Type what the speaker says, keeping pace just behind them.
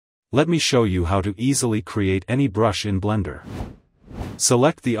Let me show you how to easily create any brush in Blender.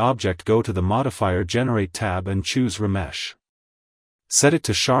 Select the object, go to the modifier Generate tab and choose Remesh. Set it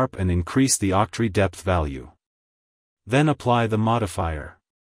to sharp and increase the octree depth value. Then apply the modifier.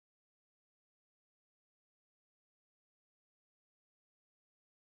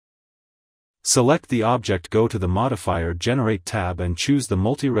 Select the object, go to the modifier Generate tab and choose the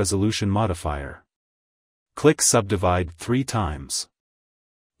multi-resolution modifier. Click Subdivide 3 times.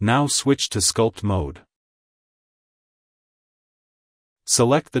 Now switch to Sculpt mode.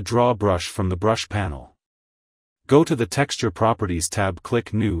 Select the Draw brush from the brush panel. Go to the Texture Properties tab,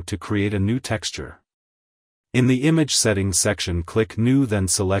 click New to create a new texture. In the Image Settings section, click New, then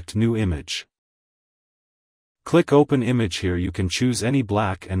select New Image. Click Open Image. Here you can choose any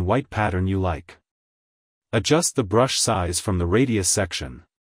black and white pattern you like. Adjust the brush size from the Radius section.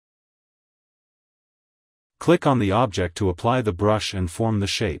 Click on the object to apply the brush and form the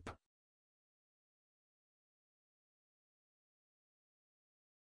shape.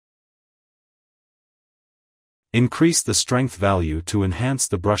 Increase the strength value to enhance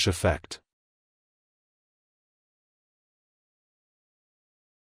the brush effect.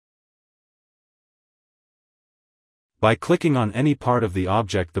 By clicking on any part of the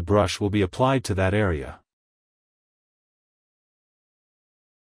object, the brush will be applied to that area.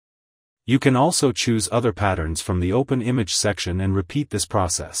 You can also choose other patterns from the Open Image section and repeat this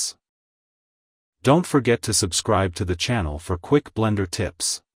process. Don't forget to subscribe to the channel for quick Blender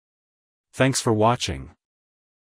tips. Thanks for watching.